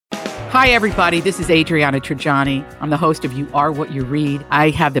Hi, everybody. This is Adriana Trajani. I'm the host of You Are What You Read.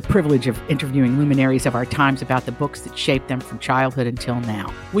 I have the privilege of interviewing luminaries of our times about the books that shaped them from childhood until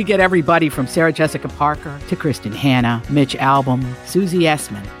now. We get everybody from Sarah Jessica Parker to Kristen Hanna, Mitch Albom, Susie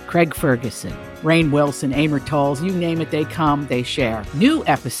Essman, Craig Ferguson, Rainn Wilson, Amor Tolls, you name it, they come, they share. New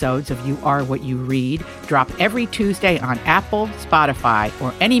episodes of You Are What You Read drop every Tuesday on Apple, Spotify,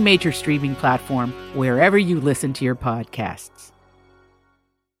 or any major streaming platform wherever you listen to your podcasts.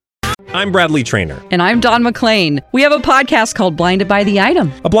 I'm Bradley Trainer. And I'm Don McClain. We have a podcast called Blinded by the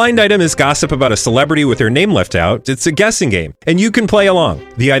Item. A blind item is gossip about a celebrity with their name left out. It's a guessing game, and you can play along.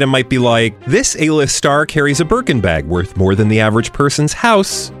 The item might be like, this A-list star carries a Birkin bag worth more than the average person's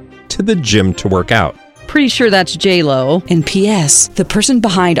house to the gym to work out. Pretty sure that's J-Lo. And P.S. the person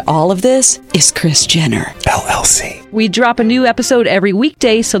behind all of this is Kris Jenner, LLC. We drop a new episode every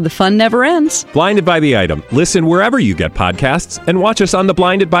weekday so the fun never ends. Blinded by the Item. Listen wherever you get podcasts and watch us on the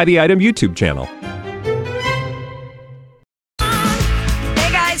Blinded by the Item YouTube channel.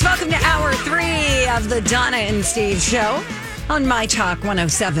 Hey guys, welcome to Hour 3 of the Donna and Steve Show on My Talk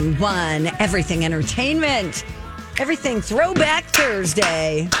 107.1. Everything Entertainment. Everything Throwback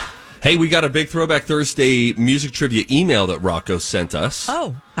Thursday. Hey, we got a big Throwback Thursday music trivia email that Rocco sent us.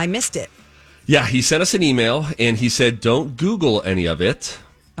 Oh, I missed it. Yeah, he sent us an email, and he said don't Google any of it.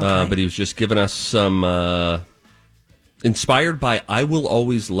 Okay. But he was just giving us some, inspired by I Will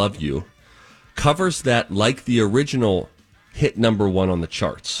Always Love You, covers that, like the original, hit number one on the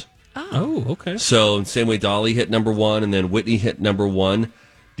charts. Oh, okay. So, same way Dolly hit number one, and then Whitney hit number one.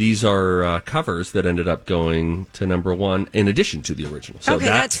 These are covers that ended up going to number one in addition to the original. So okay,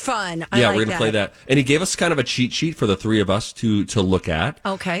 that's fun. We're going to play that. And he gave us kind of a cheat sheet for the three of us to look at.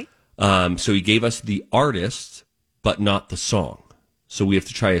 Okay. So he gave us the artist, but not the song. So we have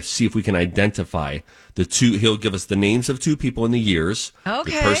to try to see if we can identify the two. He'll give us the names of two people in the years.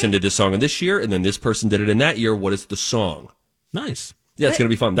 Okay. The person did this song in this year, and then this person did it in that year. What is the song? Nice. Yeah, it's going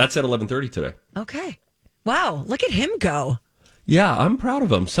to be fun. That's at 11:30 today. Okay. Wow, look at him go. Yeah, I'm proud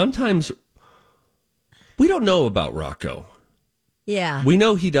of him. Sometimes we don't know about Rocco. Yeah. We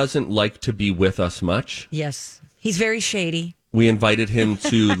know he doesn't like to be with us much. Yes. He's very shady. We invited him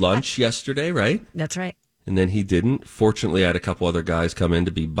to lunch yesterday, right? That's right. And then he didn't. Fortunately, I had a couple other guys come in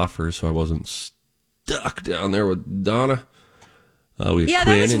to be buffers, so I wasn't stuck down there with Donna. We had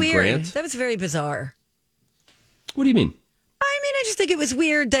Quinn that was and weird. Grant. That was very bizarre. What do you mean? I just think it was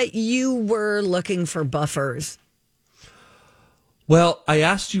weird that you were looking for buffers. Well, I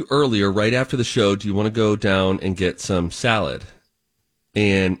asked you earlier, right after the show, do you want to go down and get some salad?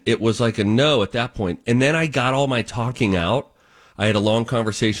 And it was like a no at that point. And then I got all my talking out. I had a long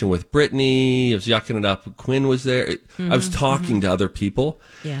conversation with Brittany. I was yucking it up. Quinn was there. I was talking to other people.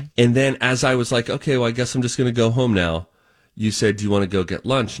 Yeah. And then as I was like, okay, well, I guess I'm just going to go home now. You said, do you want to go get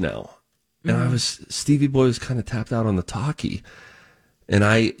lunch now? And Stevie Boy was kind of tapped out on the talkie. And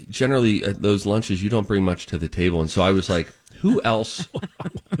I generally, at those lunches, you don't bring much to the table. And so I was like, who else?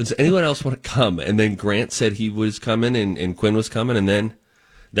 Does anyone else want to come? And then Grant said he was coming and Quinn was coming. And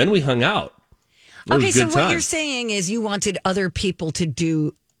then we hung out. Okay, so what you're saying is you wanted other people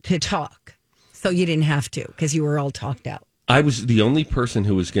to talk. So you didn't have to because you were all talked out. I was the only person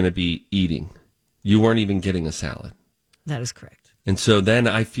who was going to be eating. You weren't even getting a salad. That is correct. And so then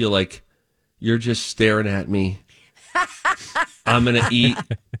I feel like you're just staring at me. I'm going to eat.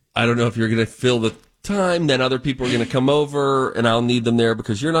 I don't know if you're going to fill the time. Then other people are going to come over and I'll need them there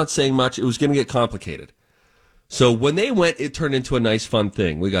because you're not saying much. It was going to get complicated. So when they went, it turned into a nice, fun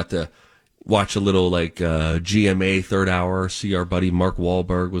thing. We got to watch a little GMA third hour, see our buddy Mark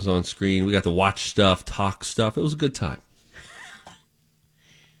Wahlberg was on screen. We got to watch stuff, talk stuff. It was a good time.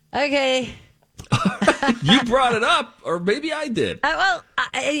 Okay. You brought it up, or maybe I did.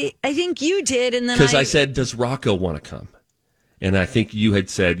 I think you did, and then because I said, "Does Rocco want to come?" And I think you had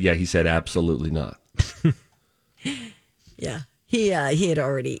said, "Yeah." He said, "Absolutely not." Yeah, he had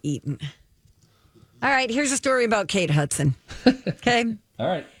already eaten. All right, here's a story about Kate Hudson. Okay. All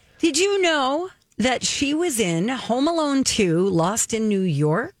right. Did you know that she was in Home Alone 2, Lost in New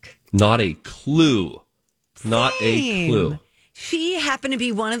York? Not a clue. Not a clue. She happened to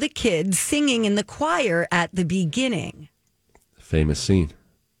be one of the kids singing in the choir at the beginning. Famous scene.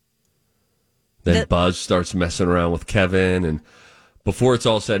 Then Buzz starts messing around with Kevin, and before it's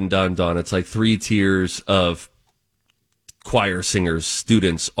all said and done, it's like 3 tiers of choir singers.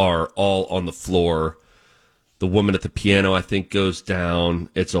 Students are all on the floor. The woman at the piano, I think, goes down.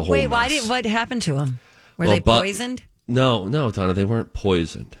 It's a whole mess. What happened to them? Were they poisoned? No, Donna, they weren't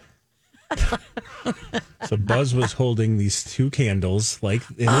poisoned. So Buzz was holding these two candles, like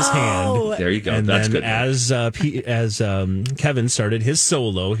in his hand. There you go. And That's then good. as Kevin started his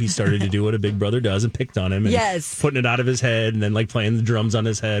solo, he started to do what a big brother does and picked on him and putting it out of his head, and then like playing the drums on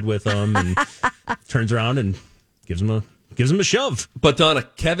his head with him, and turns around and gives him a shove. But Donna,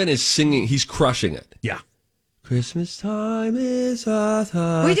 Kevin is singing. He's crushing it. Yeah. Christmas time is We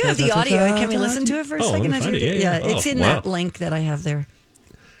do have the audio. Can we listen to it for a second? It's in that link that I have there.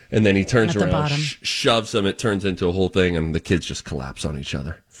 And then he turns At the around, bottom. shoves them. It turns into a whole thing, and the kids just collapse on each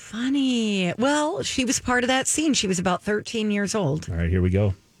other. Funny. Well, she was part of that scene. She was about 13 years old. All right, here we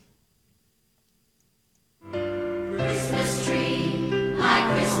go. Christmas tree, my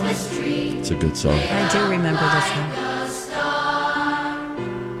Christmas tree. It's a good song. I do remember this one.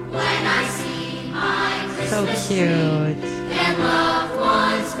 When I see my So Christmas cute. and loved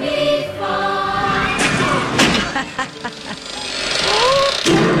ones before.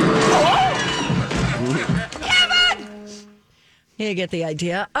 You get the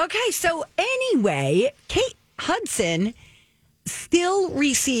idea. Okay, so anyway, Kate Hudson still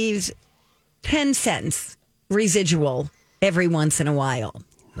receives 10 cents residual every once in a while.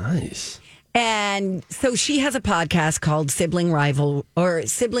 Nice. And so she has a podcast called Sibling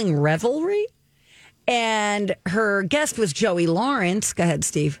Revelry. And her guest was Joey Lawrence. Go ahead,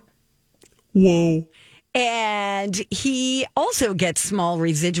 Steve. Whoa. And he also gets small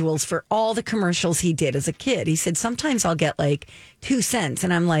residuals for all the commercials he did as a kid. He said, sometimes I'll get like 2 cents.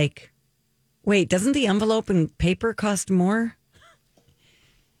 And I'm like, wait, doesn't the envelope and paper cost more?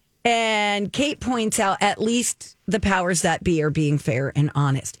 And Kate points out at least the powers that be are being fair and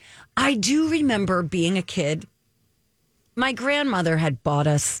honest. I do remember being a kid. My grandmother had bought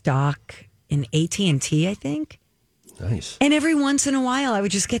us stock in AT&T, I think. Nice. And every once in a while, I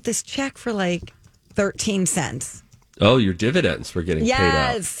would just get this check for like 13 cents. Oh, your dividends were getting paid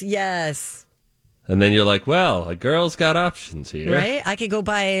out. Yes. And then you're like, well, a girl's got options here. Right? I could go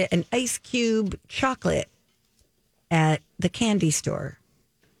buy an ice cube chocolate at the candy store.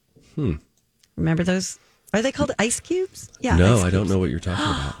 Remember those? Are they called ice cubes? Yeah. No, ice I don't cubes. know what you're talking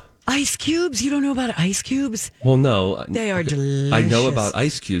about. Ice cubes? You don't know about ice cubes? Well, no. They are delicious. I know about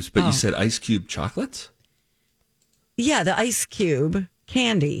ice cubes, but you said ice cube chocolates? Yeah, the ice cube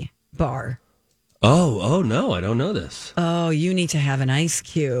candy bar. Oh, no, I don't know this. Oh, you need to have an ice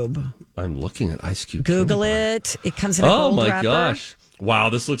cube. I'm looking at ice cube. Google it. It comes in a gold my wrapper. gosh. Wow,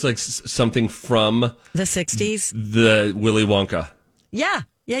 this looks like something from The 60s? the Willy Wonka. Yeah.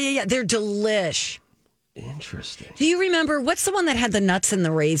 They're delish. Interesting. Do you remember, what's the one that had the nuts and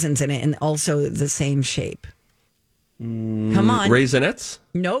the raisins in it and also the same shape? Come on. Raisinets?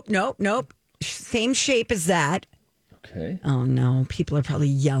 Nope. Same shape as that. Okay. Oh, no. People are probably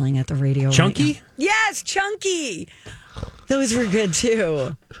yelling at the radio. Chunky? Right now. Yes, Chunky. Those were good,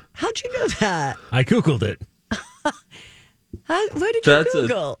 too. How'd you know that? I Googled it. What did you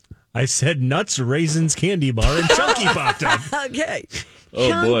Google? I said nuts, raisins, candy bar, and Chunky popped up. Okay. Oh,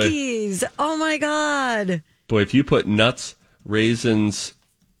 boy. Chunkies. Oh, my God. Boy, if you put nuts, raisins,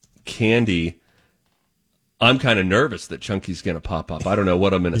 candy, I'm kind of nervous that Chunky's going to pop up. I don't know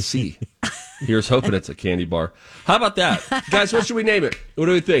what I'm going to see. Here's hoping it's a candy bar. How about that? Guys, what should we name it? What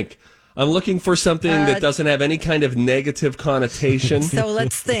do we think? I'm looking for something that doesn't have any kind of negative connotation. So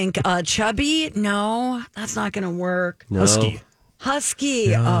let's think. Chubby? No, that's not going to work. No. Husky.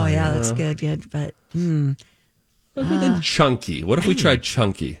 Yeah, that's good. But, Other than chunky. What if we tried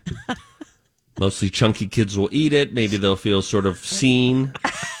chunky? Mostly chunky kids will eat it. Maybe they'll feel sort of seen.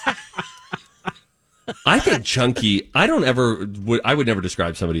 I think chunky, I would never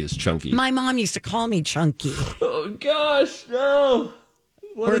describe somebody as chunky. my mom used to call me Chunky. Oh, gosh, no.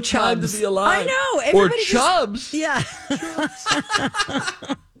 What Or a time Chubs. to be alive. I know. Or Everybody Chubs. Yeah.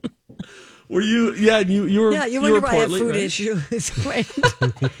 Were you? Yeah, you were. Yeah, you were wonder why I have portly, food right? issues.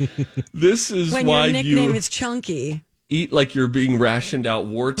 This is when why your nickname you is Chunky. eat like you're being rationed out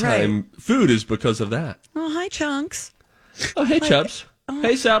wartime food is because of that. Oh, hi, Chunks. Oh, hey, Chubs.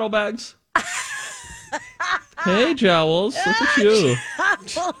 Hey, Saddlebags. Hey, Jowls. Look at you.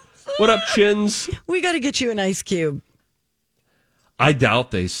 What up, Chins? We got to get you an ice cube. I doubt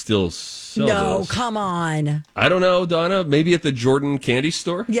they still sell No, those. come on. I don't know, Donna. Maybe at the Jordan candy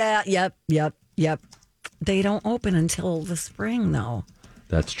store? Yeah, yep. They don't open until the spring, though.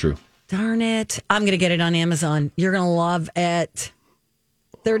 That's true. Darn it. I'm going to get it on Amazon. You're going to love it.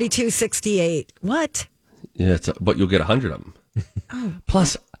 $32.68. What? Yeah, but you'll get 100 of them.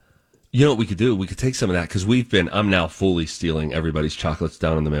 Plus, you know what we could do? We could take some of that because I'm now fully stealing everybody's chocolates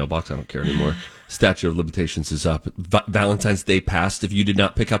down in the mailbox. I don't care anymore. Statute of limitations is up. Valentine's Day passed. If you did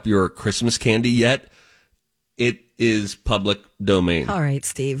not pick up your Christmas candy yet, it is public domain. All right,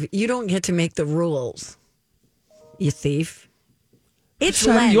 Steve. You don't get to make the rules, you thief. It's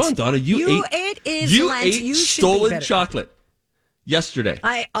Lent. You on, Donna? It is you Lent. ate You should be stolen better. chocolate yesterday.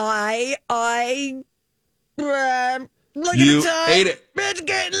 Look You at the time. ate it. It's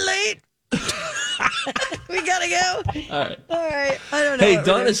getting late. We gotta go. All right. I don't know. Hey,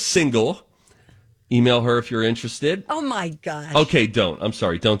 Donna's single. Email her if you're interested. Oh my gosh. Okay, don't. I'm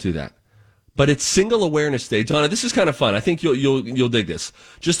sorry. Don't do that. But it's Single Awareness Day. Donna, this is kind of fun. I think you'll dig this.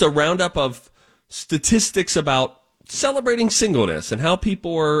 Just a roundup of statistics about celebrating singleness and how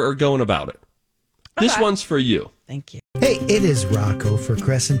people are going about it. This one's for you. Thank you. Hey, it is Rocco for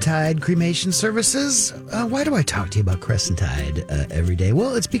Crescent Tide Cremation Services. Why do I talk to you about Crescent Tide every day?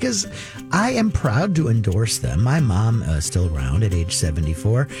 Well, it's because I am proud to endorse them. My mom, still around at age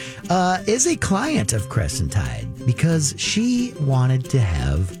 74, is a client of Crescent Tide because she wanted to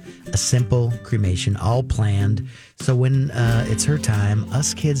have a simple cremation all planned. So when it's her time,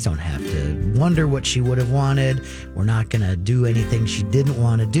 us kids don't have to wonder what she would have wanted. We're not going to do anything she didn't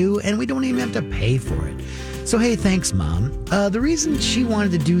want to do, and we don't even have to pay for it. So, hey, thanks, Mom. The reason she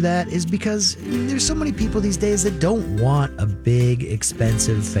wanted to do that is because there's so many people these days that don't want a big,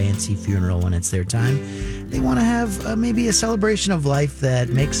 expensive, fancy funeral when it's their time. They want to have maybe a celebration of life that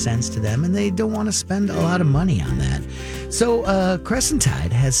makes sense to them, and they don't want to spend a lot of money on that. So, Crescent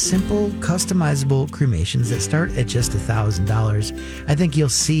Tide has simple, customizable cremations that start at just $1,000. I think you'll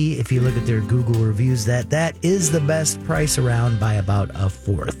see if you look at their Google reviews that is the best price around by about a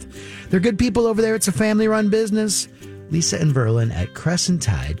fourth. They're good people over there. It's a family-run business. Lisa and Verlin at Crescent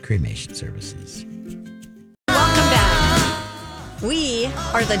Tide Cremation Services. Welcome back. We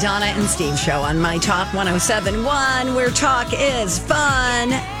are the Donna and Steve Show on My Talk 107.1, where talk is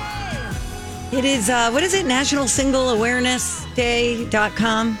fun. It is, what is it? National Single Awareness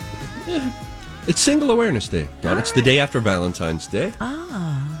Day.com. Yeah. It's Single Awareness Day. It's the day after Valentine's Day.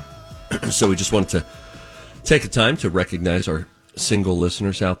 So we just wanted to take the time to recognize our single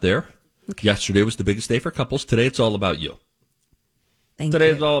listeners out there. Okay. Yesterday was the biggest day for couples. Today it's all about you. Today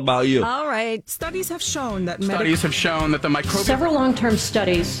it's all about you. All right. Studies have shown that the microbial... Several long-term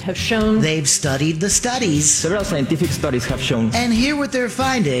studies have shown... They've studied the studies. Several scientific studies have shown... And here with their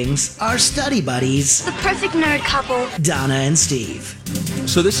findings are study buddies. The perfect nerd couple. Donna and Steve.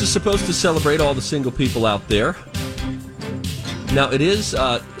 So this is supposed to celebrate all the single people out there. Now, it is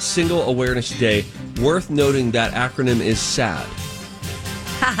Single Awareness Day. Worth noting that acronym is SAD.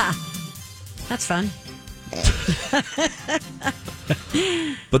 That's fun.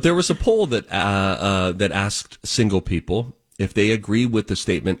 But there was a poll that that asked single people if they agree with the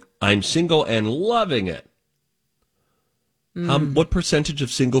statement, "I'm single and loving it." What percentage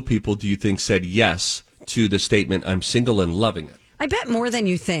of single people do you think said yes to the statement, "I'm single and loving it"? I bet more than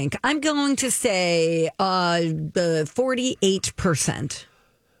you think. I'm going to say the 48%.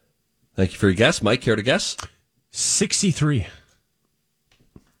 Thank you for your guess. Mike, care to guess? 63.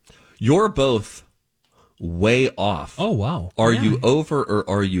 You're both way off. Oh, wow. Are you over or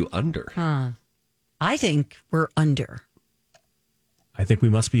are you under? I think we're under. I think we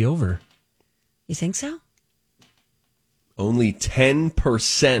must be over. You think so? Only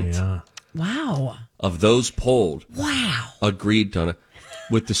 10% Wow. of those polled agreed, Donna,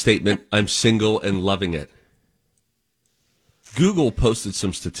 with the statement, "I'm single and loving it." Google posted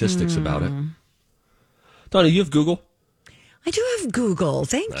some statistics about it. Donna, you have Google? I do have Google.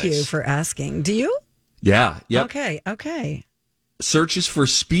 Thank you for asking. Do you? Yeah. Yep. Okay. Searches for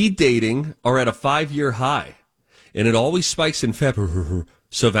speed dating are at a 5-year high, and it always spikes in February.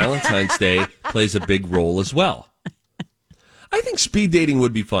 So Valentine's Day plays a big role as well. I think speed dating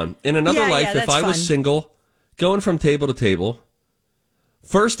would be fun. In another life, if I was single, going from table to table,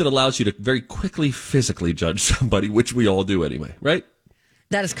 first it allows you to very quickly physically judge somebody, which we all do anyway, right?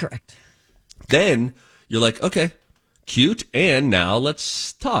 That is correct. Then you're like, okay, cute, and now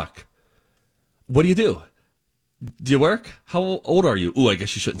let's talk. What do you do? Do you work? How old are you? Ooh, I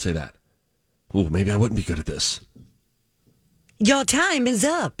guess you shouldn't say that. Ooh, maybe I wouldn't be good at this. Your time is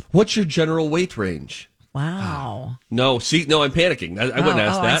up. What's your general weight range? Wow. No, I'm panicking. I wouldn't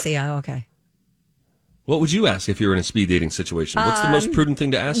ask that. I see. Oh, okay. What would you ask if you were in a speed dating situation? What's the most prudent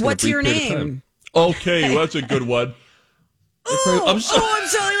thing to ask? What's in a your brief period of name? time? Okay, well, that's a good one. I'm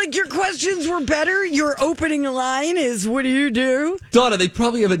sorry. Like your questions were better. Your opening line is, "What do you do?" Donna, they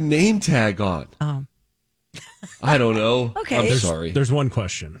probably have a name tag on. Oh. I don't know. Okay. I'm sorry. There's one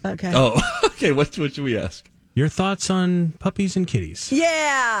question. Okay. Oh, okay. What should we ask? Your thoughts on puppies and kitties.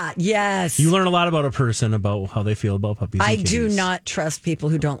 Yeah. Yes. You learn a lot about a person, about how they feel about puppies and kitties. I do not trust people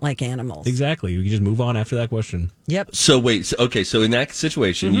who don't like animals. Exactly. You can just move on after that question. Yep. So wait. So in that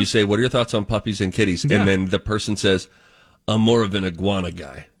situation, you say, what are your thoughts on puppies and kitties? Yeah. And then the person says, I'm more of an iguana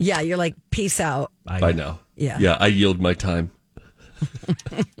guy. Yeah, you're like, peace out. I know. Yeah. Yeah, I yield my time.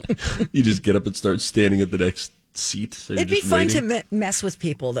 You just get up and start standing at the next seat. So It'd be fun to mess with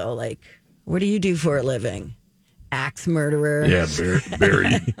people, though. Like, what do you do for a living? Axe murderer. Yeah,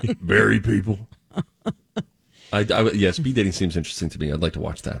 bury people. Speed dating seems interesting to me. I'd like to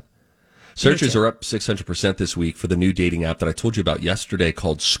watch that. Searches are up 600% this week for the new dating app that I told you about yesterday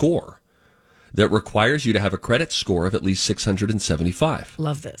called Score, that requires you to have a credit score of at least 675.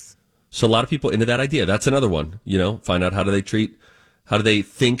 Love this. So a lot of people into that idea. That's another one. Find out how do they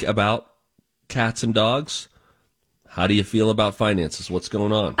think about cats and dogs? How do you feel about finances? What's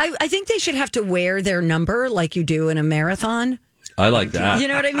going on? I think they should have to wear their number like you do in a marathon. I like that. You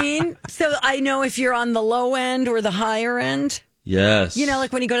know what I mean? So I know if you're on the low end or the higher end. Yes.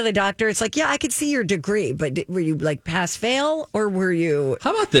 Like when you go to the doctor, it's like, yeah, I could see your degree, but were you like pass fail or were you?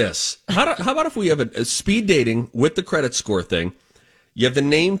 How about this? How about if we have a speed dating with the credit score thing? You have the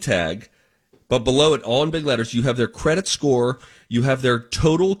name tag, but below it, all in big letters, you have their credit score, you have their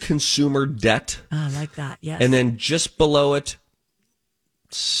total consumer debt. Oh, I like that, yes. And then just below it,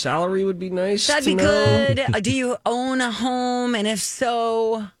 salary would be nice. That'd be good. Do you own a home? And if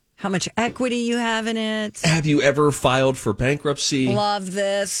so, how much equity you have in it? Have you ever filed for bankruptcy? Love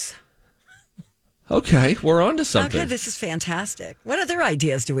this. Okay, we're on to something. Okay, this is fantastic. What other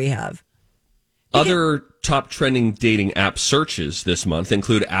ideas do we have? Other top trending dating app searches this month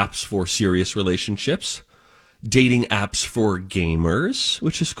include apps for serious relationships, dating apps for gamers,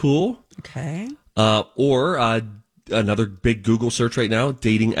 which is cool. Okay. Or another big Google search right now,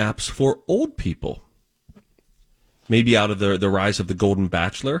 dating apps for old people. Maybe out of the rise of the Golden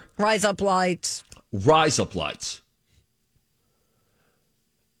Bachelor. Rise up lights. Rise up lights.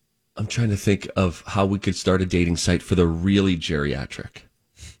 I'm trying to think of how we could start a dating site for the really geriatric.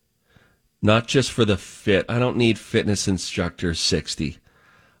 Not just for the fit. I don't need fitness instructor 60.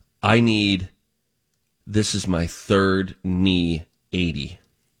 I need, this is my third knee 80.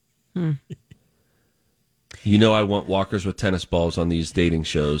 I want walkers with tennis balls on these dating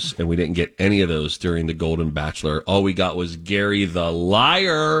shows, and we didn't get any of those during the Golden Bachelor. All we got was Gary the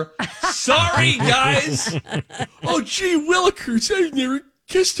Liar. Sorry, guys. Oh, gee willikers, I've never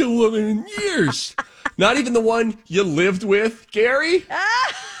kissed a woman in years. Not even the one you lived with, Gary?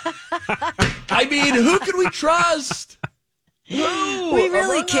 I mean, who can we trust? Who? We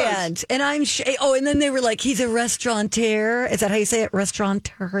really can't. And I'm and then they were like, he's a restaurateur. Is that how you say it?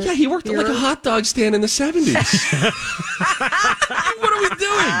 Restaurateur? Yeah, he worked at like a hot dog stand in the 70s. What are we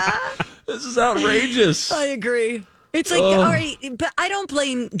doing? This is outrageous. I agree. It's like, all right, but I don't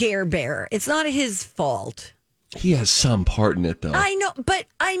blame Gare Bear. It's not his fault. He has some part in it, though. I know, but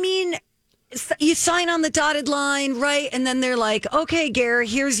I mean, you sign on the dotted line, right? And then they're like, okay, Gare,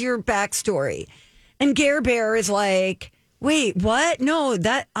 here's your backstory. And Gare Bear is like, wait, what? No,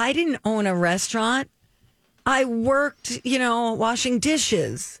 I didn't own a restaurant. I worked, washing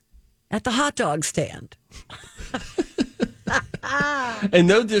dishes at the hot dog stand. And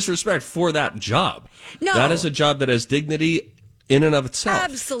no disrespect for that job. No. That is a job that has dignity in and of itself.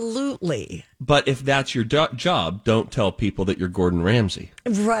 Absolutely. But if that's your job, don't tell people that you're Gordon Ramsay.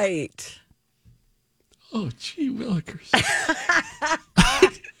 Right. Oh, gee willikers.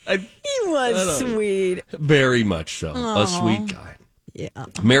 He was sweet. Very much so. Aww. A sweet guy. Yeah.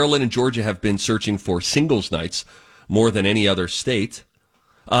 Maryland and Georgia have been searching for singles nights more than any other state.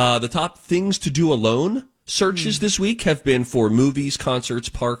 The top things to do alone searches this week have been for movies, concerts,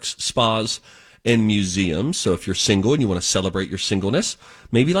 parks, spas, and museums. So if you're single and you want to celebrate your singleness,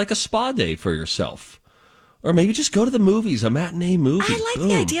 maybe like a spa day for yourself. Or maybe just go to the movies, a matinee movie. I like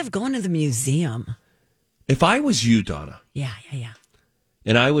the idea of going to the museum. If I was you, Donna. Yeah.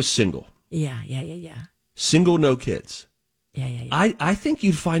 And I was single. Yeah. Single, no kids. Yeah. I think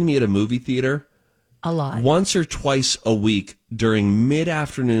you'd find me at a movie theater a lot, once or twice a week during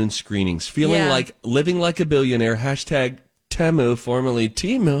mid-afternoon screenings, feeling like living like a billionaire. Hashtag Temu, formerly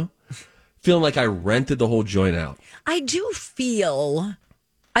Timu. Feeling like I rented the whole joint out. I do feel,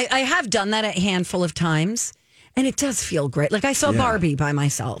 I have done that a handful of times, and it does feel great. Like I saw Barbie by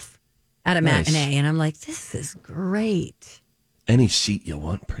myself at a matinee, and I'm like, this is great. Any seat you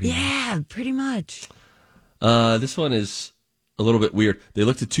want, pretty much. Yeah, pretty much. This one is a little bit weird. They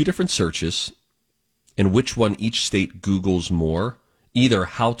looked at two different searches and which one each state Googles more, either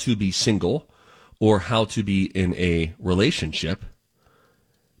how to be single or how to be in a relationship.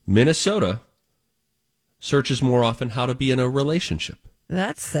 Minnesota, searches more often how to be in a relationship.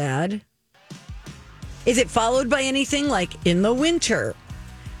 That's sad. Is it followed by anything like in the winter?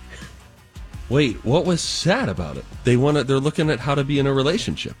 Wait, what was sad about it? They're looking at how to be in a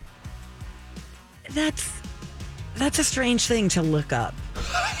relationship. That's a strange thing to look up.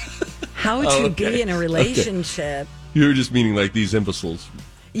 How to be in a relationship. Okay. You're just meaning like these imbeciles.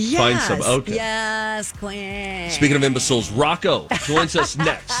 Yes. Find some. Okay. Yes, Clint. Speaking of imbeciles, Rocco joins us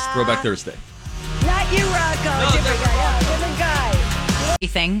next. Throwback Thursday. Not you, Rocco. Different guy.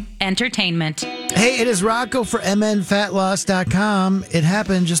 Everything entertainment. Hey, it is Rocco for mnfatloss.com. It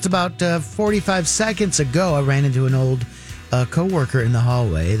happened just about 45 seconds ago. I ran into an old coworker in the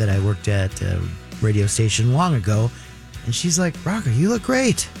hallway that I worked at a radio station long ago. And she's like, Rocco, you look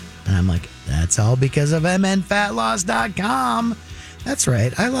great. And I'm like, that's all because of mnfatloss.com. That's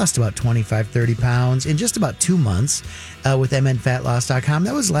right. I lost about 25, 30 pounds in just about 2 months with mnfatloss.com.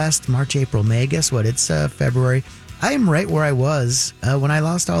 That was last March, April, May. Guess what? It's February. I am right where I was when I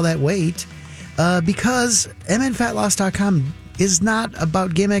lost all that weight because mnfatloss.com is not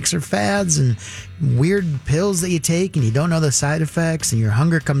about gimmicks or fads and weird pills that you take and you don't know the side effects and your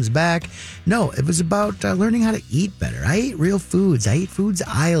hunger comes back. No, it was about learning how to eat better. I ate real foods. I ate foods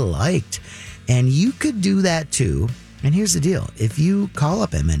I liked. And you could do that too. And here's the deal. If you call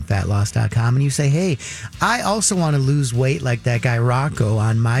up mnfatloss.com and you say, hey, I also want to lose weight like that guy Rocco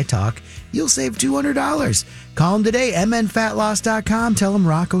on My Talk, you'll save $200. Call him today, mnfatloss.com. Tell him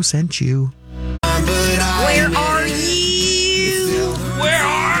Rocco sent you. Where are you? Where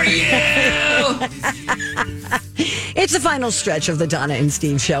are you? It's the final stretch of the Donna and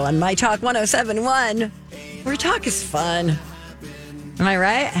Steve show on My Talk 107.1, where talk is fun. Am I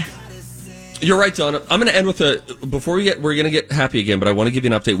right? You're right, Donna. I'm going to end with we're going to get happy again, but I want to give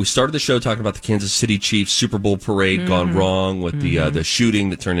you an update. We started the show talking about the Kansas City Chiefs Super Bowl parade gone wrong with the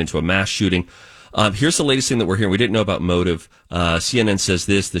shooting that turned into a mass shooting. Here's the latest thing that we're hearing. We didn't know about motive. CNN says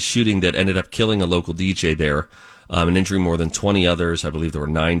the shooting that ended up killing a local DJ there and injuring more than 20 others. I believe there were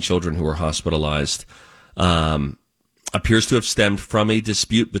 9 children who were hospitalized. Appears to have stemmed from a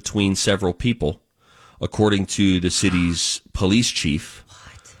dispute between several people, according to the city's police chief.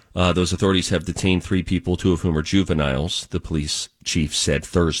 Those authorities have detained 3 people, 2 of whom are juveniles, the police chief said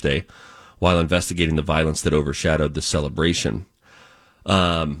Thursday, while investigating the violence that overshadowed the celebration.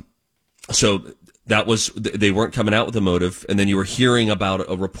 So that was, they weren't coming out with a motive. And then you were hearing about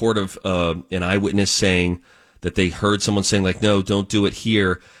a report of an eyewitness saying that they heard someone saying, like, no, don't do it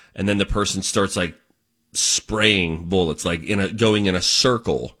here. And then the person starts like spraying bullets, like going in a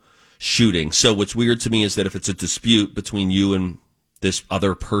circle shooting. So what's weird to me is that if it's a dispute between you and this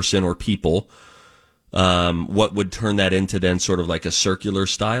other person or people, what would turn that into then sort of like a circular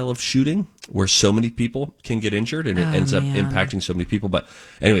style of shooting where so many people can get injured and it ends up impacting so many people. But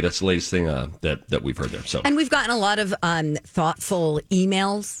anyway, that's the latest thing that we've heard there. So, and we've gotten a lot of thoughtful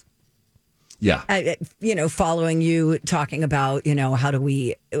emails. Yeah. Following you talking about,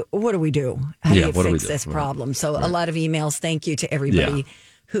 what do we do? How do you fix this problem? So a lot of emails. Thank you to everybody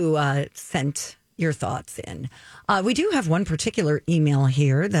who sent your thoughts in. We do have one particular email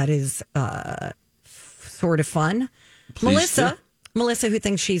here that is sort of fun. Melissa, who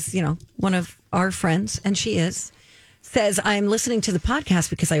thinks she's, one of our friends, and she is, says, I'm listening to the podcast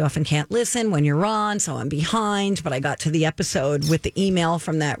because I often can't listen when you're on, so I'm behind. But I got to the episode with the email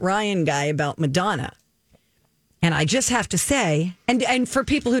from that Ryan guy about Madonna. And I just have to say, and for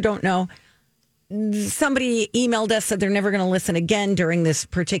people who don't know, somebody emailed us, said they're never going to listen again during this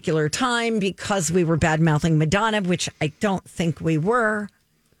particular time because we were bad-mouthing Madonna, which I don't think we were.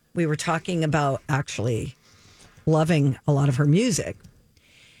 We were talking about actually loving a lot of her music.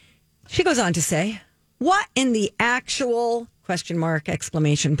 She goes on to say, what in the actual ? Anyone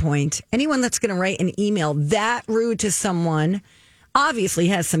that's going to write an email that rude to someone obviously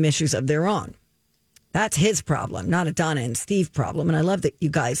has some issues of their own. That's his problem, not a Donna and Steve problem. And I love that you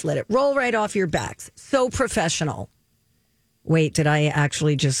guys let it roll right off your backs. So professional. Wait, did I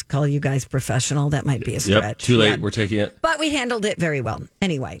actually just call you guys professional? That might be a stretch. Yep, too late. Yeah. We're taking it. But we handled it very well.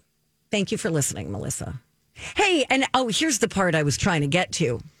 Anyway, thank you for listening, Melissa. Hey, and here's the part I was trying to get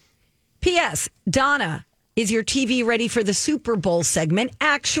to. P.S. Donna, is your TV ready for the Super Bowl segment?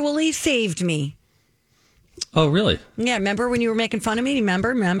 Actually saved me. Oh, really? Yeah, remember when you were making fun of me?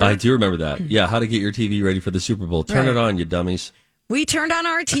 Remember? I do remember that. Yeah, how to get your TV ready for the Super Bowl. Turn it on, you dummies. We turned on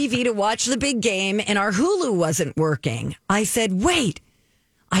our TV to watch the big game, and our Hulu wasn't working. I said, wait,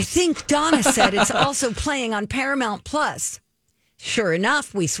 I think Donna said it's also playing on Paramount Plus. Sure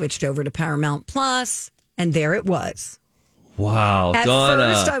enough, we switched over to Paramount Plus, and there it was. Wow, At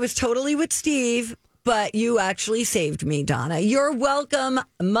Donna. first, I was totally with Steve, but you actually saved me, Donna. You're welcome,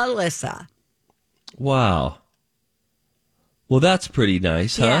 Melissa. Wow. Well, that's pretty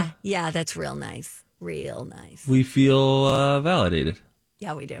nice, huh? Yeah, that's real nice. Real nice. We feel validated.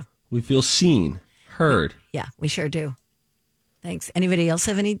 Yeah, we do. We feel seen, heard. Yeah, we sure do. Thanks. Anybody else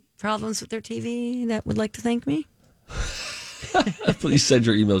have any problems with their TV that would like to thank me? Please send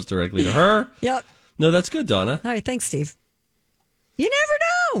your emails directly to her. Yep. No, that's good, Donna. All right, thanks, Steve. You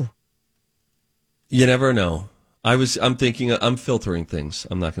never know. You never know. I'm thinking, I'm filtering things.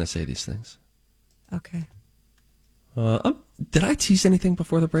 I'm not going to say these things. Okay. Did I tease anything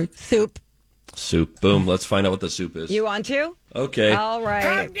before the break? Soup. Boom. Let's find out what the soup is. You want to? Okay. All right.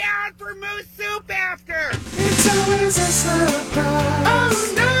 Come down for moose soup after. It's always a surprise.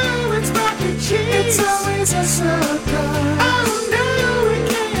 Oh no, it's mac and cheese. It's always a surprise. Oh no, it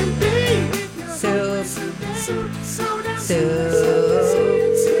can't be. Soup.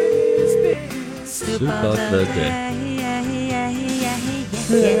 Soup of the day.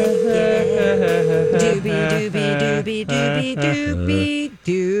 Doobie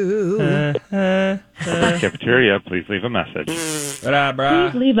doo. Cafeteria, please leave a message. Please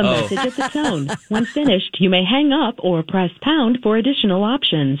leave a message at the tone. When finished, you may hang up or press pound for additional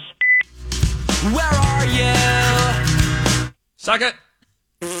options. Where are you? Suck it.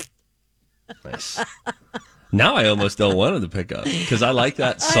 Nice. Now I almost don't want him to pick up because I like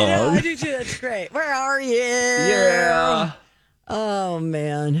that song. I know, I do too. That's great. Where are you? Yeah. Oh,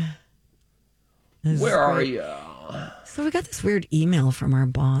 man. Where are you? So we got this weird email from our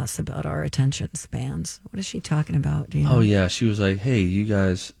boss about our attention spans. What is she talking about? Do you know? Oh, yeah. She was like, hey, you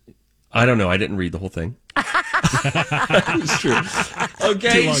guys, I don't know. I didn't read the whole thing. It's true.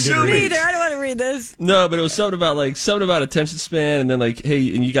 Okay, sue me. Neither. I don't want to read this. No, but it was something about attention span, and then like,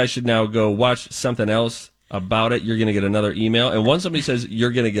 hey, and you guys should now go watch something else about it. You're going to get another email. And once somebody says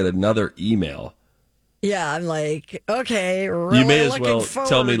you're going to get another email, yeah, I'm like, okay, really you may as well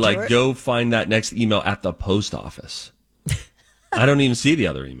tell me, like, it. go find that next email at the post office. I don't even see the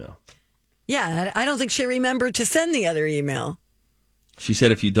other email. Yeah, I don't think she remembered to send the other email. She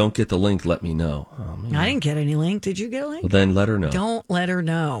said, if you don't get the link, let me know. Oh, man. I didn't get any link. Did you get a link? Well, then let her know. Don't let her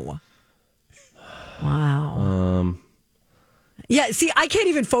know. Wow. Yeah, see, I can't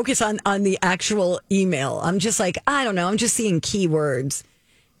even focus on the actual email. I'm just like, I don't know. I'm just seeing keywords.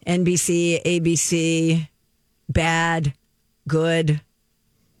 NBC, ABC, bad, good.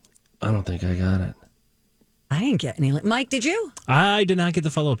 I don't think I got it. I didn't get any. Mike, did you? I did not get the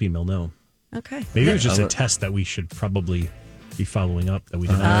follow-up email, no. Okay. Maybe it was just a test that we should probably be following up that we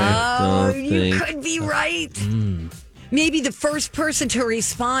didn't. You could be right. Maybe the first person to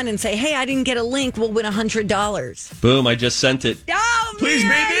respond and say, hey, I didn't get a link will win $100. Boom, I just sent it. Oh, please,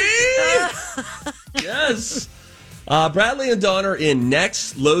 baby! Yes. Bradley and Dawn are in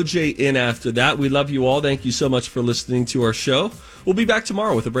next. LoJ in after that. We love you all. Thank you so much for listening to our show. We'll be back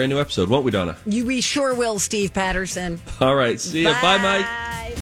tomorrow with a brand new episode, won't we, Donna? We sure will, Steve Patterson. All right. See you. Bye, Mike.